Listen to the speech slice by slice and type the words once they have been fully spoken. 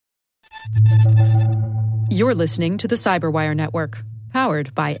You're listening to the Cyberwire Network,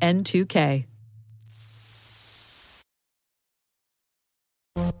 powered by N2K.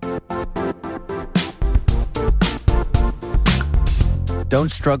 Don't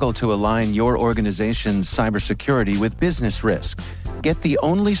struggle to align your organization's cybersecurity with business risk. Get the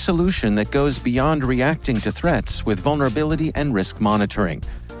only solution that goes beyond reacting to threats with vulnerability and risk monitoring.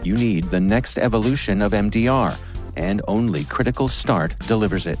 You need the next evolution of MDR, and only Critical Start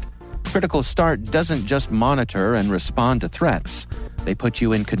delivers it. Critical Start doesn't just monitor and respond to threats. They put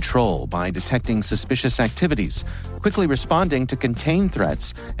you in control by detecting suspicious activities, quickly responding to contain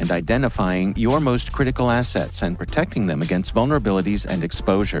threats, and identifying your most critical assets and protecting them against vulnerabilities and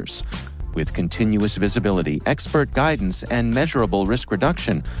exposures. With continuous visibility, expert guidance, and measurable risk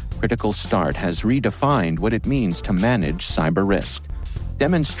reduction, Critical Start has redefined what it means to manage cyber risk.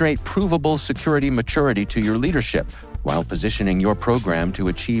 Demonstrate provable security maturity to your leadership while positioning your program to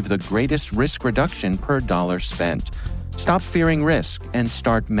achieve the greatest risk reduction per dollar spent. Stop fearing risk and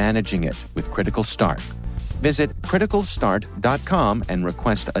start managing it with Critical Start. Visit criticalstart.com and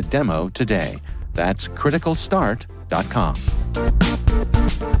request a demo today. That's criticalstart.com.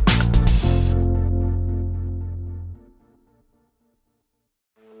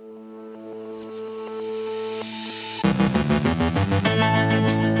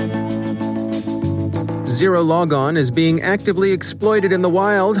 Zerologn is being actively exploited in the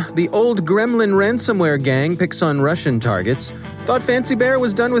wild. The old Gremlin ransomware gang picks on Russian targets. Thought Fancy Bear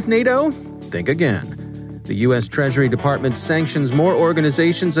was done with NATO? Think again. The U.S. Treasury Department sanctions more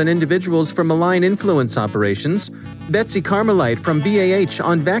organizations and individuals for malign influence operations. Betsy Carmelite from BAH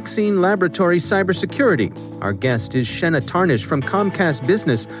on vaccine laboratory cybersecurity. Our guest is Shenna Tarnish from Comcast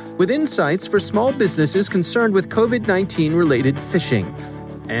Business with insights for small businesses concerned with COVID-19 related phishing.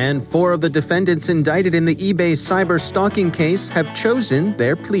 And 4 of the defendants indicted in the eBay cyberstalking case have chosen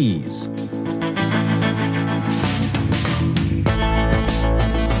their pleas.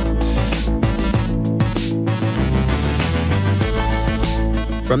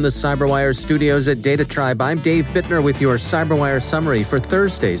 From the Cyberwire studios at Data Tribe, I'm Dave Bittner with your Cyberwire summary for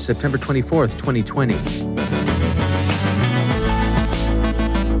Thursday, September 24th, 2020.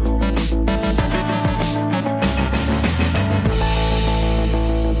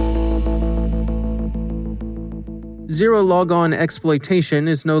 Zerologn exploitation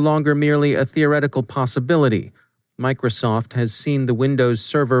is no longer merely a theoretical possibility. Microsoft has seen the Windows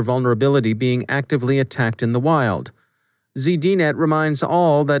Server vulnerability being actively attacked in the wild. ZDNet reminds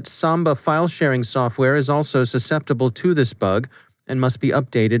all that Samba file-sharing software is also susceptible to this bug and must be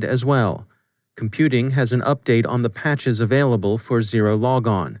updated as well. Computing has an update on the patches available for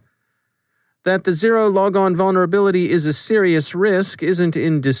Zerologn. That the Zerologn vulnerability is a serious risk isn't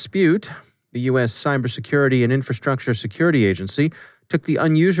in dispute. The U.S. Cybersecurity and Infrastructure Security Agency took the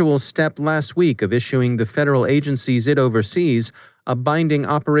unusual step last week of issuing the federal agencies it oversees a binding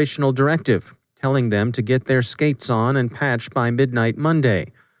operational directive, telling them to get their skates on and patch by midnight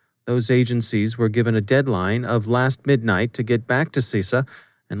Monday. Those agencies were given a deadline of last midnight to get back to CISA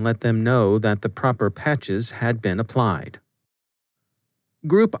and let them know that the proper patches had been applied.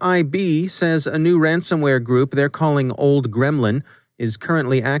 Group IB says a new ransomware group they're calling Old Gremlin is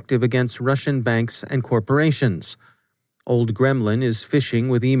currently active against Russian banks and corporations. Old Gremlin is phishing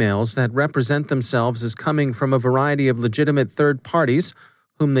with emails that represent themselves as coming from a variety of legitimate third parties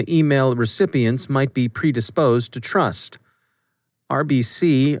whom the email recipients might be predisposed to trust.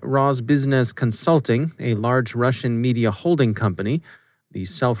 RBC, Rosbusiness Consulting, a large Russian media holding company, the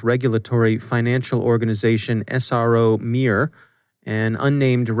self-regulatory financial organization SRO Mir, an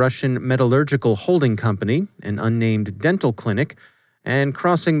unnamed Russian metallurgical holding company, an unnamed dental clinic, and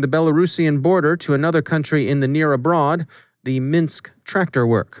crossing the Belarusian border to another country in the near abroad, the Minsk Tractor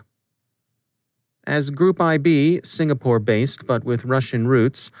Work. As Group IB, Singapore-based but with Russian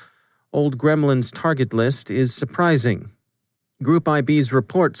roots, Old Gremlin's target list is surprising. Group IB's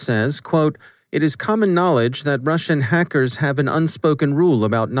report says, quote, "It is common knowledge that Russian hackers have an unspoken rule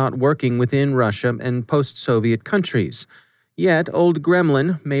about not working within Russia and post-Soviet countries. Yet, Old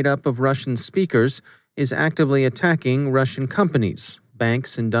Gremlin, made up of Russian speakers, is actively attacking Russian companies,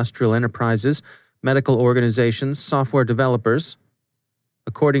 banks, industrial enterprises, medical organizations, software developers.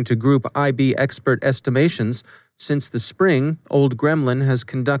 According to Group IB expert estimations, since the spring, Old Gremlin has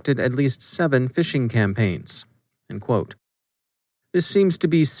conducted at least 7 phishing campaigns." End quote. This seems to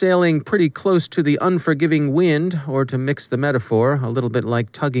be sailing pretty close to the unforgiving wind, or to mix the metaphor, a little bit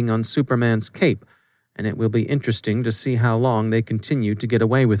like tugging on Superman's cape, and it will be interesting to see how long they continue to get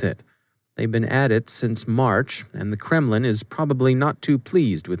away with it. They've been at it since March, and the Kremlin is probably not too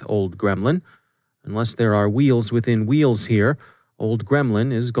pleased with Old Gremlin. Unless there are wheels within wheels here, Old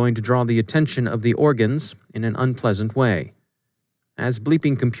Gremlin is going to draw the attention of the organs in an unpleasant way. As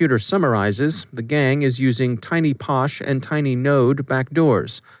Bleeping Computer summarizes, the gang is using Tiny Posh and Tiny Node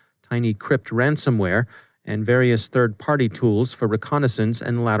backdoors, Tiny Crypt ransomware, and various third-party tools for reconnaissance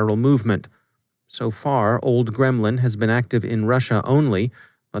and lateral movement. So far, Old Gremlin has been active in Russia only,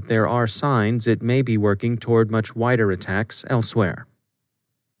 but there are signs it may be working toward much wider attacks elsewhere.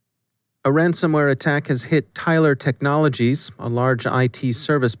 A ransomware attack has hit Tyler Technologies, a large IT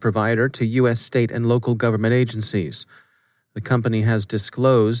service provider to U.S. state and local government agencies. The company has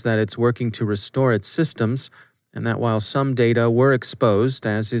disclosed that it's working to restore its systems, and that while some data were exposed,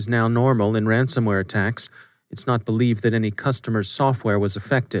 as is now normal in ransomware attacks, it's not believed that any customer's software was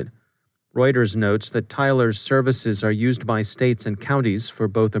affected. Reuters notes that Tyler's services are used by states and counties for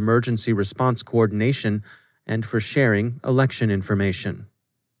both emergency response coordination and for sharing election information.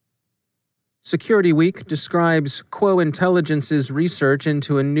 Security Week describes Quo Intelligence's research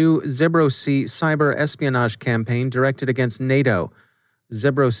into a new Zerologn cyberespionage campaign directed against NATO.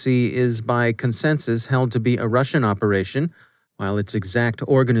 Zerologn is by consensus held to be a Russian operation. While its exact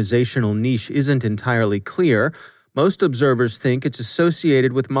organizational niche isn't entirely clear, most observers think it's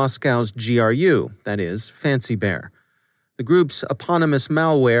associated with Moscow's GRU, that is, Fancy Bear. The group's eponymous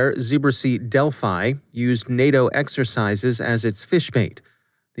malware, Zerologn Delphi, used NATO exercises as its fishbait.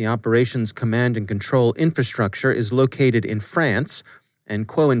 The operation's command and control infrastructure is located in France, and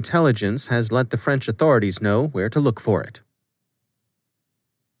Quo Intelligence has let the French authorities know where to look for it.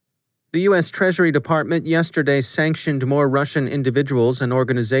 The U.S. Treasury Department yesterday sanctioned more Russian individuals and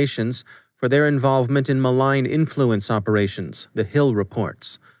organizations for their involvement in malign influence operations, the Hill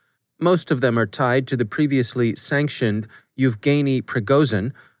reports. Most of them are tied to the previously sanctioned Yevgeny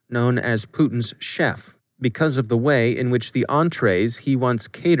Prigozhin, known as Putin's chef, because of the way in which the entrees he once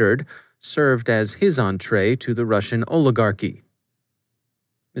catered served as his entree to the Russian oligarchy.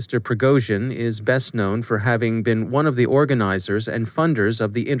 Mr. Prigozhin is best known for having been one of the organizers and funders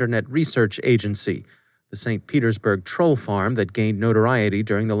of the Internet Research Agency, the St. Petersburg troll farm that gained notoriety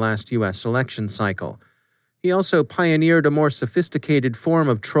during the last U.S. election cycle. He also pioneered a more sophisticated form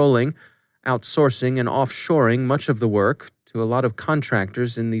of trolling, outsourcing and offshoring much of the work to a lot of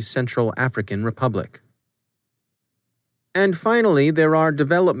contractors in the Central African Republic. And finally, there are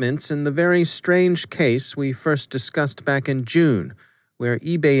developments in the very strange case we first discussed back in June, where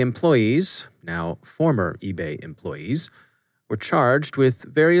eBay employees, now former eBay employees, were charged with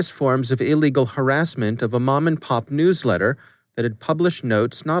various forms of illegal harassment of a mom-and-pop newsletter that had published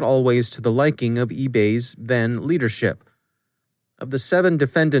notes not always to the liking of eBay's then leadership. Of the 7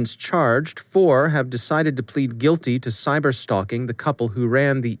 defendants charged, 4 have decided to plead guilty to cyberstalking the couple who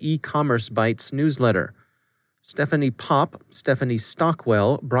ran the e-commerce Bytes newsletter. Stephanie Pop, Stephanie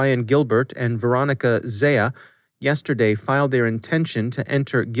Stockwell, Brian Gilbert, and Veronica Zaya yesterday filed their intention to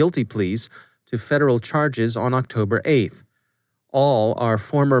enter guilty pleas to federal charges on October 8th. All are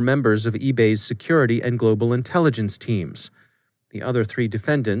former members of eBay's security and global intelligence teams. The other 3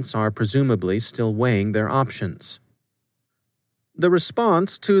 defendants are presumably still weighing their options. The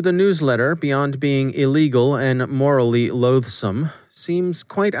response to the newsletter, beyond being illegal and morally loathsome, seems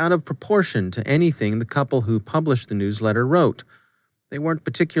quite out of proportion to anything the couple who published the newsletter wrote. They weren't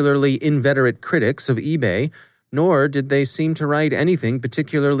particularly inveterate critics of eBay, nor did they seem to write anything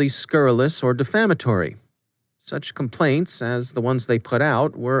particularly scurrilous or defamatory. Such complaints as the ones they put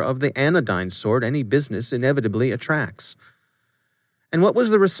out were of the anodyne sort any business inevitably attracts. And what was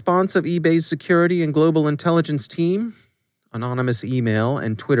the response of eBay's security and global intelligence team? Anonymous email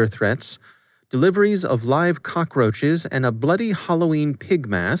and Twitter threats, deliveries of live cockroaches and a bloody Halloween pig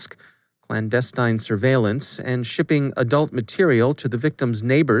mask, clandestine surveillance, and shipping adult material to the victims'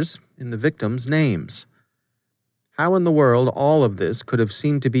 neighbors in the victims' names. How in the world all of this could have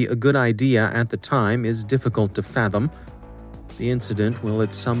seemed to be a good idea at the time is difficult to fathom. The incident will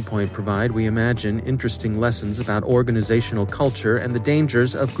at some point provide, we imagine, interesting lessons about organizational culture and the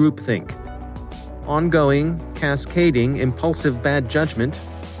dangers of groupthink. Ongoing, cascading, impulsive bad judgment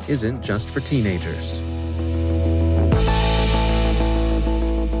isn't just for teenagers.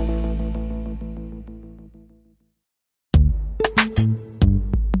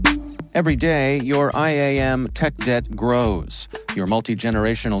 Every day, your IAM tech debt grows. Your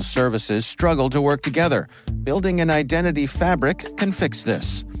multi-generational services struggle to work together. Building an identity fabric can fix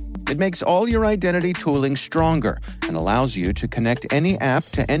this. It makes all your identity tooling stronger and allows you to connect any app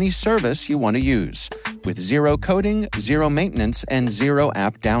to any service you want to use, with zero coding, zero maintenance, and zero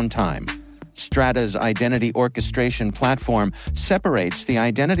app downtime. Strata's identity orchestration platform separates the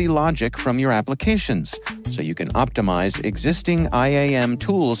identity logic from your applications, so you can optimize existing IAM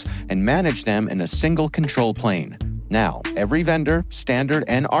tools and manage them in a single control plane. Now, every vendor, standard,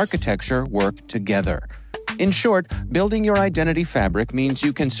 and architecture work together. In short, building your identity fabric means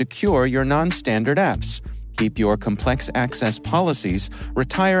you can secure your non-standard apps, keep your complex access policies,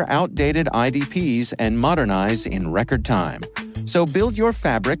 retire outdated IDPs, and modernize in record time. So build your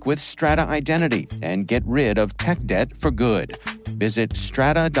fabric with Strata Identity and get rid of tech debt for good. Visit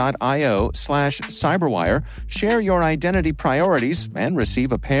strata.io/cyberwire, share your identity priorities, and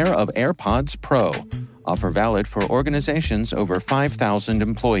receive a pair of AirPods Pro. Offer valid for organizations over 5,000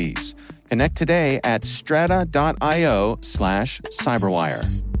 employees. Connect today at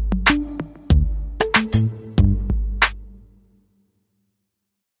strata.io/cyberwire.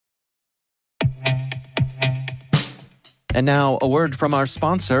 And now, a word from our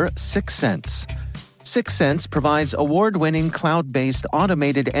sponsor, 6sense. 6sense provides award-winning cloud-based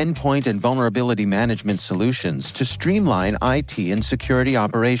automated endpoint and vulnerability management solutions to streamline IT and security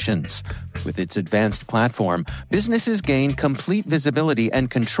operations. With its advanced platform, businesses gain complete visibility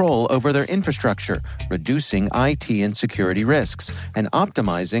and control over their infrastructure, reducing IT and security risks and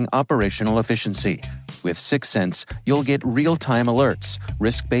optimizing operational efficiency. With 6sense, you'll get real-time alerts,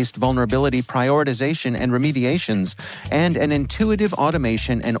 risk-based vulnerability prioritization and remediations, and an intuitive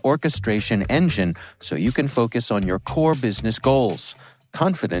automation and orchestration engine so you can focus on your core business goals,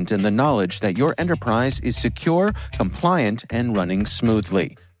 confident in the knowledge that your enterprise is secure, compliant, and running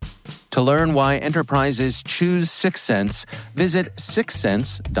smoothly. To learn why enterprises choose 6sense, visit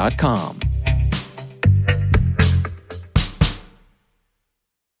 6sense.com.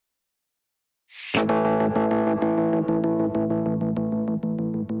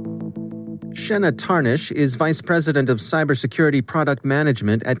 Shenna Tarnish is Vice President of Cybersecurity Product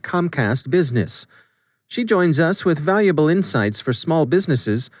Management at Comcast Business. She joins us with valuable insights for small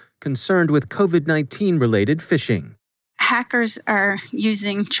businesses concerned with COVID-19 related phishing. Hackers are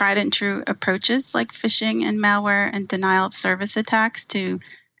using tried and true approaches like phishing and malware and denial of service attacks to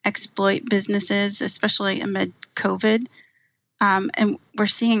exploit businesses, especially amid COVID. And we're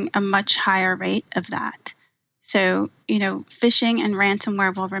seeing a much higher rate of that. So, phishing and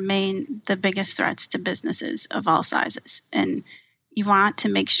ransomware will remain the biggest threats to businesses of all sizes. And you want to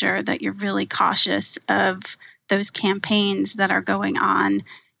make sure that you're really cautious of those campaigns that are going on.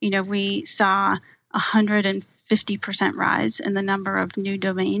 We saw 150% rise in the number of new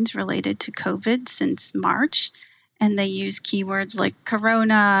domains related to COVID since March. And they use keywords like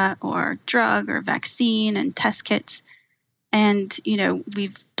corona or drug or vaccine and test kits. And,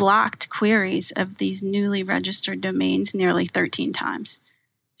 we've blocked queries of these newly registered domains nearly 13 times.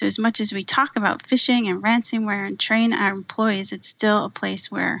 So as much as we talk about phishing and ransomware and train our employees, it's still a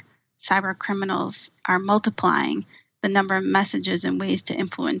place where cyber criminals are multiplying the number of messages and ways to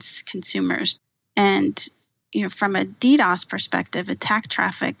influence consumers. And, from a DDoS perspective, attack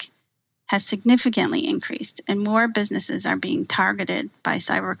traffic has significantly increased and more businesses are being targeted by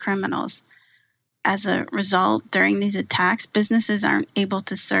cyber criminals. As a result, during these attacks, businesses aren't able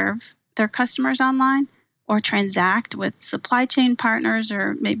to serve their customers online or transact with supply chain partners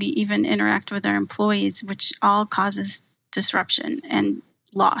or maybe even interact with their employees, which all causes disruption and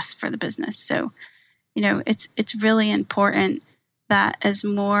loss for the business. So, it's really important that as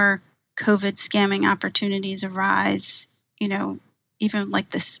more COVID scamming opportunities arise, even like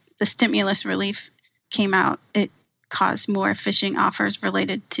the stimulus relief came out, it caused more phishing offers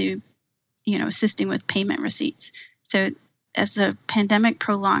related to assisting with payment receipts. So as the pandemic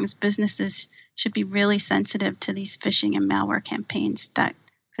prolongs, businesses should be really sensitive to these phishing and malware campaigns that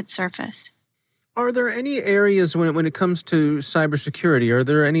could surface. Are there any areas when it comes to cybersecurity, are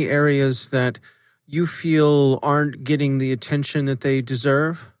there any areas that you feel aren't getting the attention that they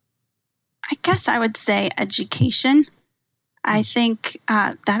deserve? I guess I would say education. I think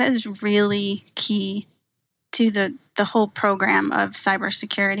that is really key to the whole program of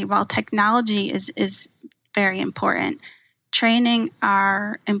cybersecurity. While technology is very important, training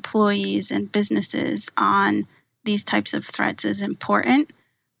our employees and businesses on these types of threats is important.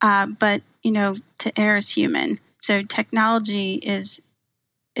 But to err is human. So technology is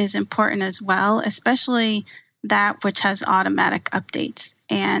important as well, especially that which has automatic updates,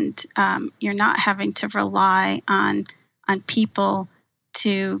 and you're not having to rely on people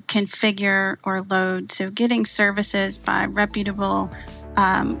to configure or load. So getting services by reputable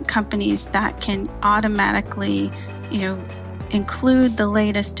companies that can automatically, include the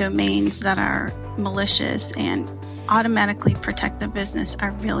latest domains that are malicious and automatically protect the business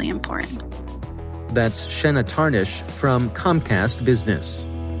are really important. That's Shenna Tarnish from Comcast Business.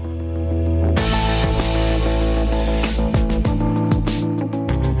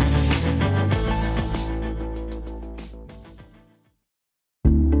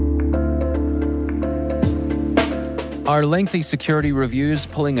 Are lengthy security reviews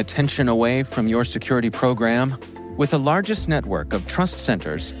pulling attention away from your security program? With the largest network of trust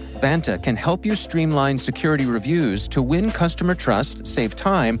centers, Vanta can help you streamline security reviews to win customer trust, save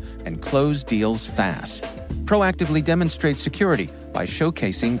time, and close deals fast. Proactively demonstrate security by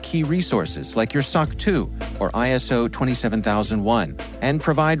showcasing key resources like your SOC 2 or ISO 27001 and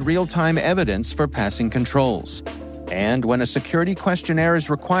provide real-time evidence for passing controls. And when a security questionnaire is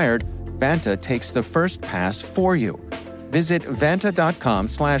required, Vanta takes the first pass for you. Visit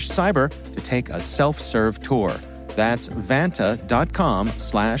vanta.com/cyber to take a self-serve tour. That's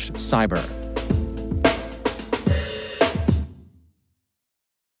vanta.com/cyber.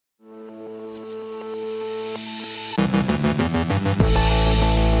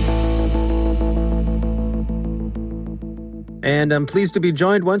 And I'm pleased to be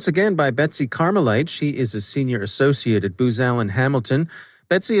joined once again by Betsy Carmelite. She is a senior associate at Booz Allen Hamilton.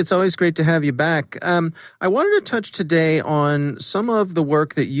 Betsy, it's always great to have you back. I wanted to touch today on some of the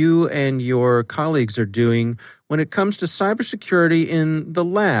work that you and your colleagues are doing when it comes to cybersecurity in the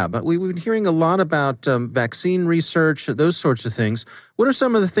lab. We've been hearing a lot about vaccine research, those sorts of things. What are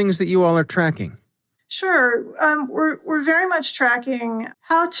some of the things that you all are tracking? Sure. We're very much tracking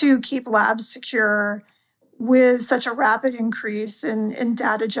how to keep labs secure with such a rapid increase in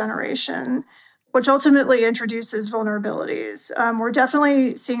data generation, which ultimately introduces vulnerabilities. We're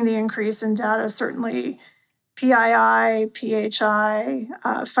definitely seeing the increase in data, certainly PII, PHI,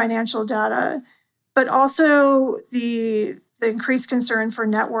 financial data, but also the increased concern for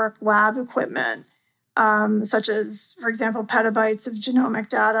network lab equipment, such as, for example, petabytes of genomic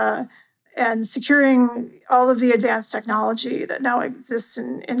data, and securing all of the advanced technology that now exists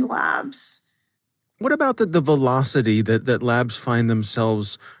in labs. What about the velocity that labs find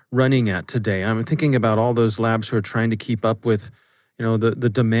themselves running at today? I'm thinking about all those labs who are trying to keep up with, the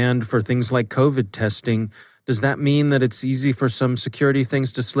demand for things like COVID testing. Does that mean that it's easy for some security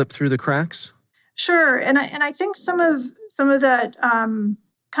things to slip through the cracks? Sure, and I think some of that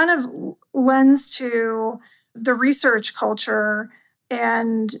kind of lends to the research culture,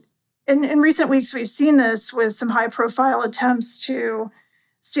 and in recent weeks we've seen this with some high-profile attempts to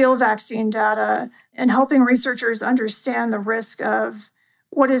steal vaccine data and helping researchers understand the risk of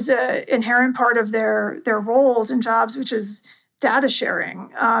what is an inherent part of their roles and jobs, which is data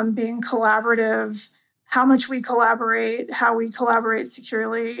sharing, being collaborative, how much we collaborate, how we collaborate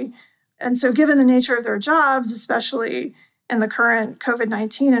securely. And so given the nature of their jobs, especially in the current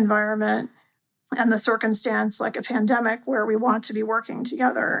COVID-19 environment and the circumstance like a pandemic where we want to be working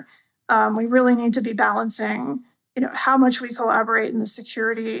together, we really need to be balancing how much we collaborate and the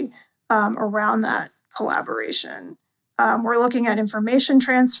security around that collaboration. We're looking at information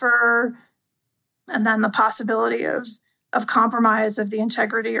transfer and then the possibility of compromise of the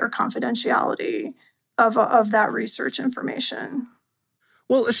integrity or confidentiality of that research information.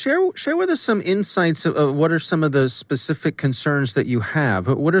 Well, share with us some insights of what are some of the specific concerns that you have.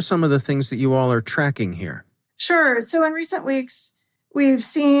 What are some of the things that you all are tracking here? Sure. So in recent weeks, we've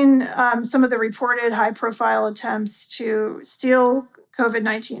seen some of the reported high-profile attempts to steal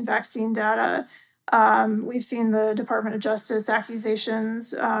COVID-19 vaccine data. We've seen the Department of Justice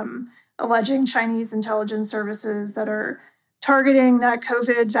accusations alleging Chinese intelligence services that are targeting that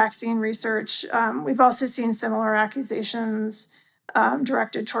COVID vaccine research. We've also seen similar accusations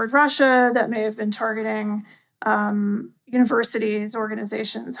directed toward Russia that may have been targeting universities,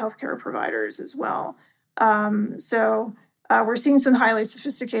 organizations, healthcare providers as well. So we're seeing some highly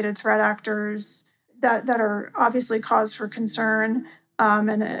sophisticated threat actors that are obviously cause for concern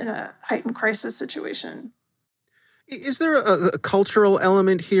in a heightened crisis situation. Is there a cultural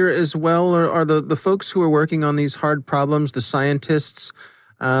element here as well, or are the folks who are working on these hard problems, the scientists,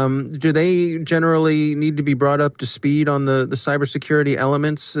 do they generally need to be brought up to speed on the cybersecurity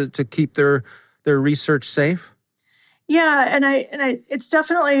elements to keep their research safe? Yeah, and it's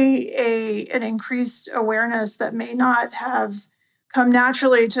definitely an increased awareness that may not have come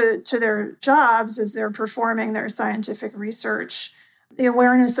naturally to their jobs as they're performing their scientific research. The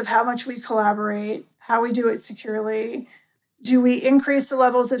awareness of how much we collaborate, how we do it securely. Do we increase the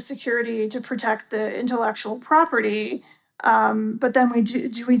levels of security to protect the intellectual property? But then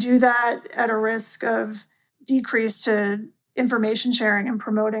do we do that at a risk of decrease to information sharing and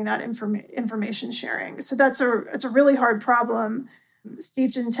promoting that information sharing? So it's a really hard problem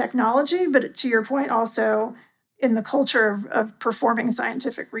steeped in technology, but to your point, also in the culture of performing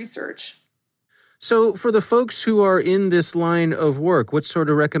scientific research. So for the folks who are in this line of work, what sort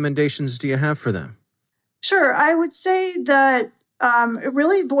of recommendations do you have for them? Sure. I would say that it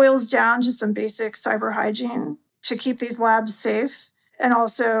really boils down to some basic cyber hygiene to keep these labs safe and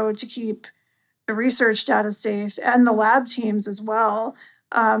also to keep the research data safe and the lab teams as well.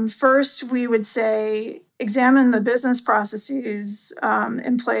 First, we would say examine the business processes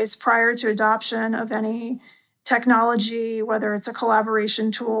in place prior to adoption of any technology, whether it's a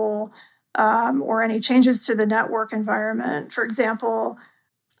collaboration tool or any changes to the network environment. For example,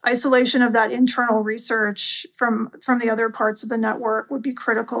 isolation of that internal research from the other parts of the network would be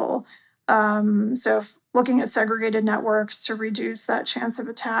critical. So looking at segregated networks to reduce that chance of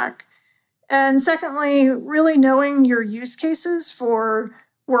attack. And secondly, really knowing your use cases for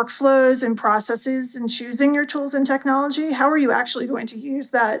workflows and processes and choosing your tools and technology. How are you actually going to use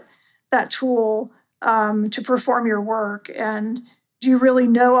that tool to perform your work? And do you really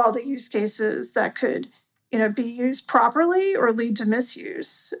know all the use cases that could be used properly or lead to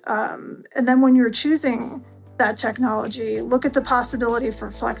misuse? And then when you're choosing that technology, look at the possibility for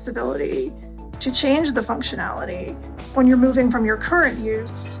flexibility to change the functionality when you're moving from your current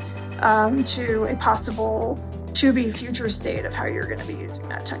use to a possible to-be future state of how you're going to be using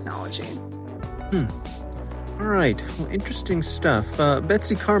that technology. All right. Well, interesting stuff.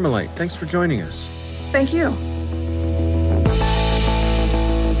 Betsy Carmelite, thanks for joining us. Thank you.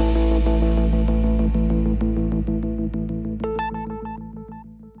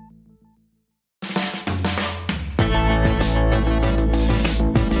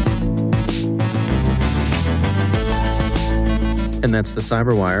 And that's the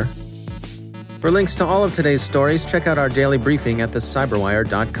Cyberwire. For links to all of today's stories, check out our daily briefing at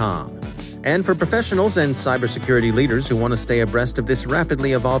thecyberwire.com. And for professionals and cybersecurity leaders who want to stay abreast of this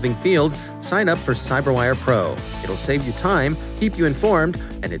rapidly evolving field, sign up for Cyberwire Pro. It'll save you time, keep you informed,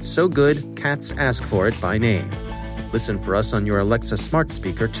 and it's so good, cats ask for it by name. Listen for us on your Alexa smart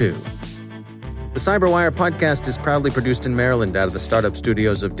speaker, too. The Cyberwire podcast is proudly produced in Maryland out of the startup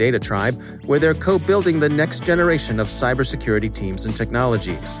studios of Data Tribe, where they're co-building the next generation of cybersecurity teams and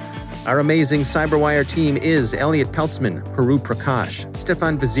technologies. Our amazing Cyberwire team is Elliot Peltzman, Peru Prakash,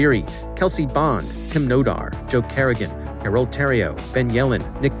 Stefan Vaziri, Kelsey Bond, Tim Nodar, Joe Kerrigan, Carol Terrio, Ben Yellen,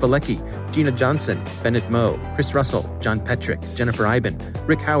 Nick Valecki, Gina Johnson, Bennett Moe, Chris Russell, John Petrick, Jennifer Iben,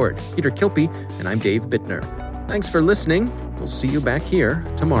 Rick Howard, Peter Kilpie, and I'm Dave Bittner. Thanks for listening. We'll see you back here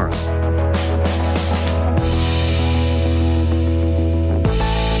tomorrow.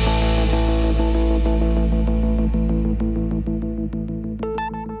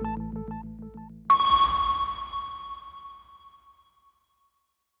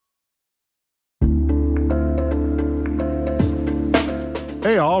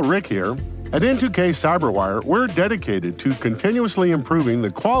 Hey all, Rick here. At N2K Cyberwire, we're dedicated to continuously improving the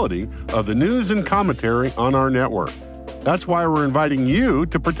quality of the news and commentary on our network. That's why we're inviting you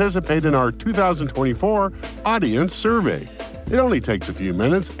to participate in our 2024 audience survey. It only takes a few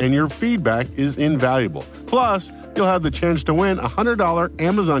minutes, and your feedback is invaluable. Plus, you'll have the chance to win a $100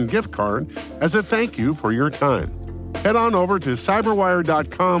 Amazon gift card as a thank you for your time. Head on over to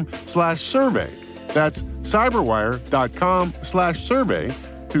cyberwire.com/survey. That's cyberwire.com/survey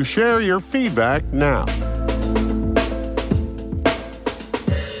to share your feedback now.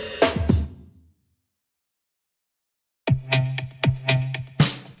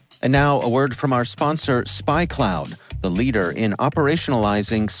 And now a word from our sponsor, SpyCloud, the leader in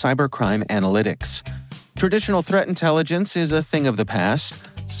operationalizing cybercrime analytics. Traditional threat intelligence is a thing of the past.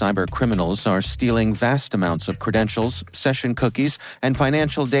 Cyber criminals are stealing vast amounts of credentials, session cookies, and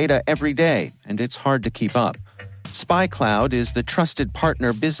financial data every day, and it's hard to keep up. SpyCloud is the trusted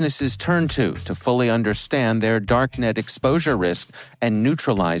partner businesses turn to fully understand their darknet exposure risk and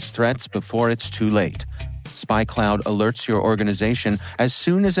neutralize threats before it's too late. SpyCloud alerts your organization as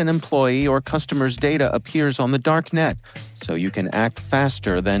soon as an employee or customer's data appears on the darknet, so you can act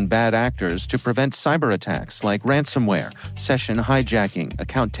faster than bad actors to prevent cyber attacks like ransomware, session hijacking,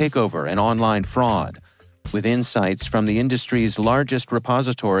 account takeover, and online fraud. With insights from the industry's largest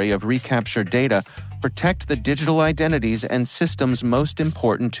repository of recaptured data, protect the digital identities and systems most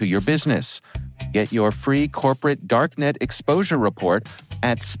important to your business. Get your free corporate darknet exposure report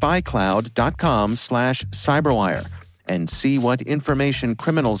at spycloud.com/cyberwire and see what information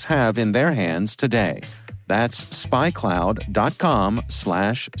criminals have in their hands today. That's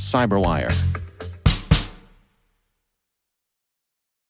spycloud.com/cyberwire.